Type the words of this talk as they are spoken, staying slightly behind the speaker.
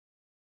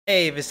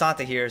Hey,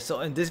 Visanta here. So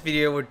in this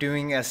video, we're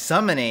doing a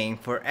summoning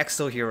for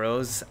Exo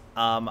Heroes.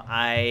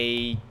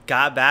 I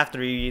got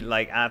battery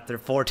like after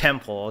 4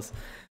 temples.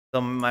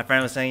 So my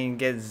friend was saying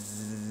get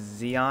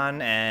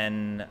Zeon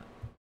and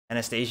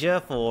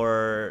Anastasia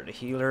for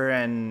healer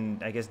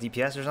and I guess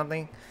DPS or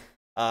something.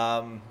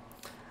 Um,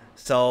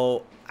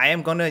 so I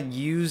am gonna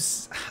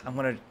use. I'm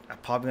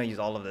probably gonna use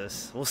all of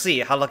this. We'll see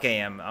how lucky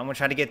I am. I'm gonna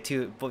try to get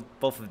to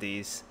both of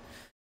these.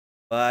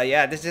 But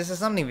yeah, this is a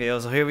summoning video.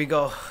 So here we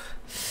go.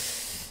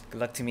 Good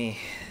luck to me.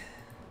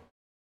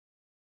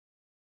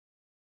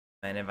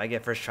 And if I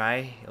get first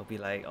try, it'll be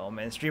like, oh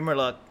man, streamer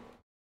luck.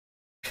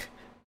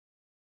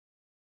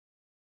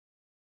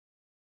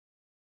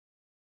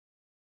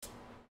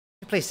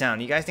 Play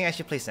sound. You guys think I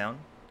should play sound?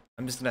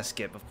 I'm just gonna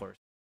skip, of course.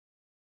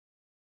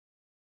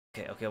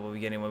 Okay, what are we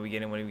getting? What are we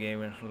getting? What are we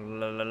getting?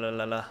 La la la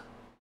la la.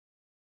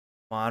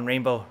 Come on,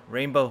 rainbow,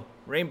 rainbow,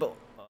 rainbow.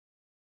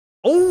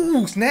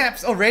 Oh,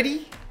 snaps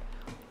already?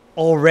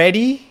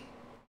 Already?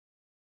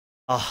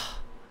 Ah, oh,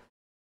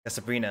 that's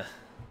Sabrina.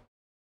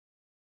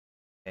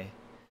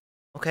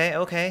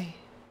 Okay.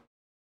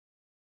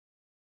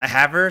 I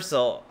have her,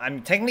 so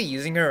I'm technically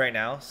using her right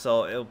now,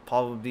 so it'll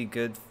probably be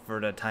good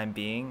for the time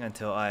being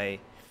until I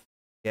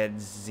get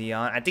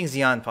Zeon. I think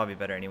Zeon probably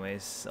better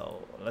anyways,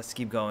 so let's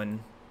keep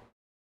going.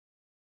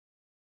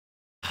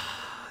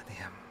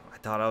 Damn, I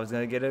thought I was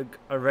gonna get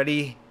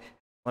already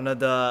one of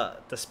the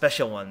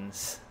special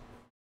ones.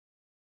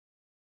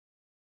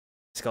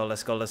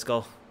 Let's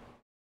go.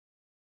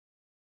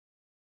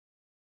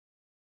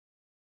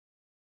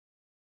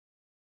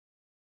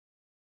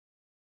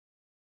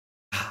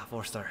 Ah,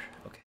 4-star.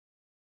 Okay.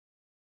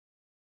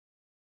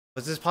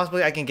 Was this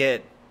possibly I can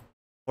get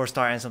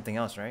 4-star and something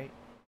else, right?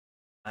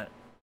 I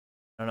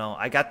don't know.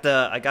 I got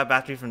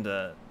battery from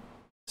the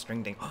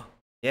string thing.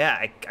 Yeah,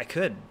 I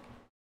could.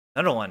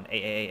 Another one.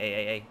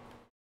 A.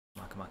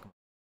 Come on.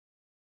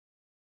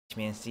 Catch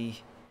me and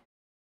see.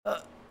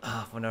 For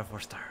another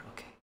 4-star.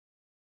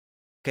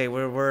 Okay,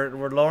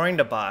 we're lowering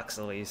the box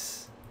at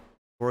least.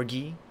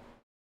 Borgie.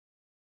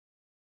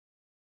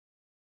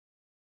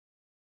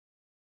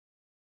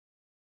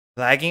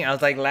 Lagging. I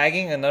was like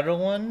lagging. Another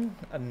one.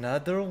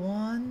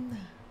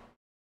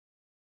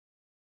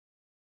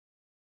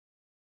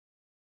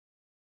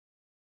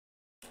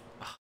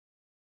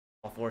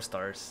 All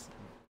 4-stars.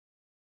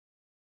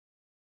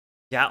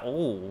 Yeah.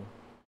 Oh.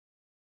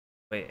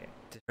 Wait.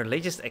 Did her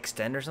leg just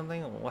extend or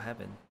something? What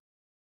happened?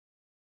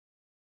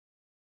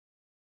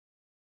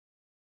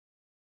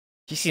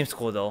 He seems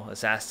cool though.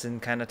 Assassin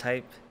kind of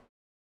type.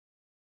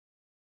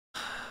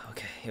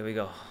 Okay, here we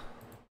go.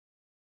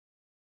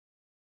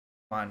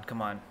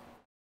 Come on.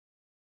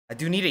 I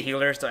do need a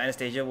healer, so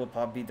Anastasia will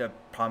probably be the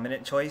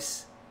prominent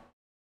choice.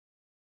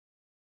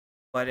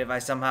 But if I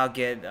somehow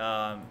get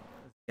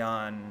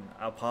Zeon,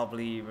 I'll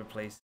probably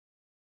replace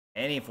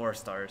any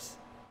 4-stars.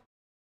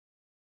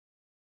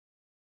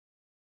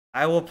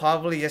 I will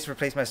probably just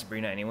replace my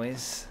Sabrina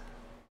anyways.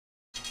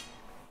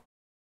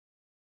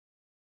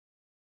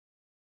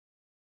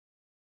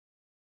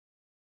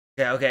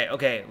 Yeah,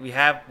 okay. We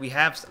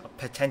have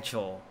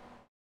potential.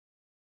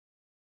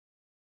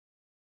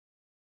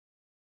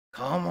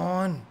 Come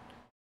on.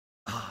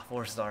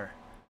 4-star.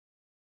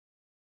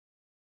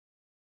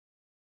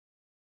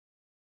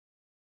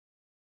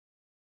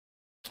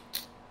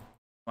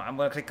 I'm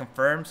gonna click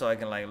confirm so I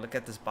can like look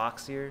at this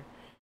box here.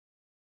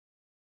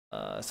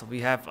 So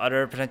we have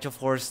other potential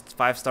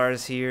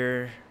 5-stars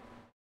here.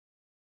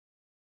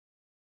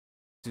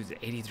 Dude,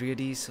 83 of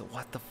these.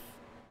 What the?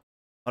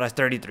 Oh, that's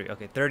 33.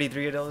 Okay,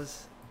 33 of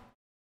those.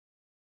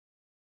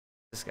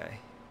 This guy.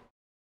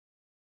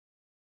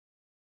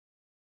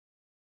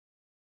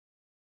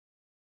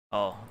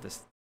 Oh,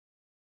 this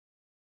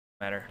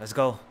matter. Let's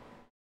go.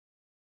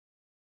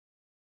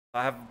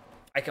 I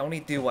can only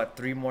do what,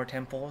 3 more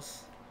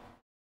temples.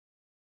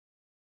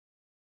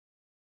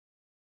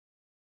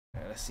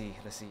 Right, let's see.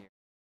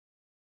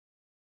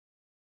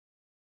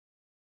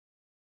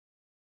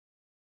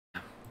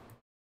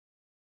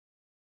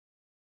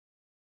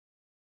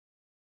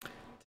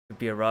 Could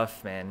be a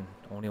rough, man.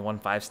 Only one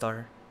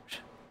 5-star. It's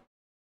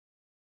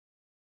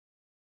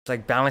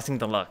like balancing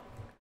the luck.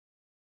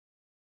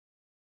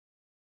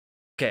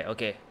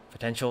 Okay.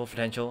 Potential.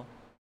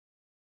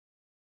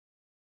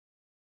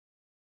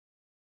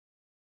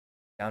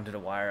 Down to the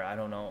wire. I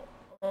don't know.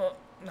 Oh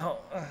no.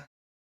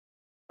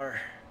 Or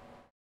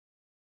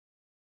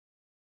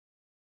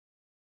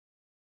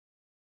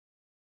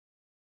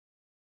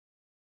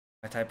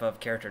my type of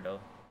character though.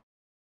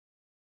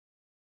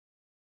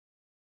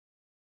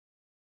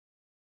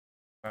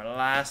 Our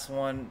last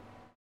one.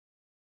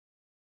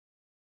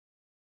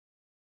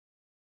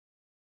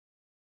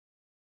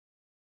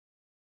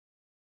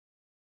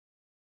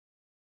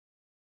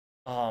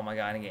 Oh my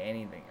god, I didn't get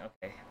anything.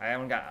 Okay, I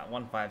haven't got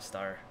one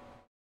 5-star.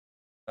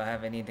 Do I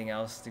have anything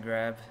else to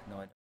grab? No, I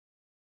don't.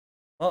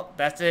 Well,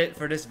 that's it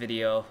for this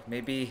video.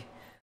 Maybe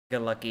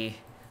get lucky.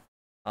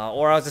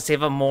 Or I'll just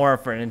save up more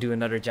for and do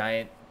another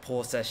giant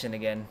pool session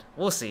again.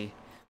 We'll see.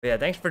 But yeah,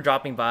 thanks for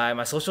dropping by.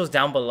 My social's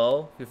down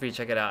below. Feel free to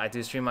check it out. I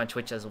do stream on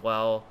Twitch as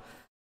well.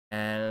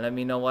 and let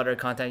me know what other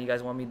content you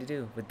guys want me to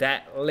do. With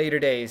that, later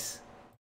days.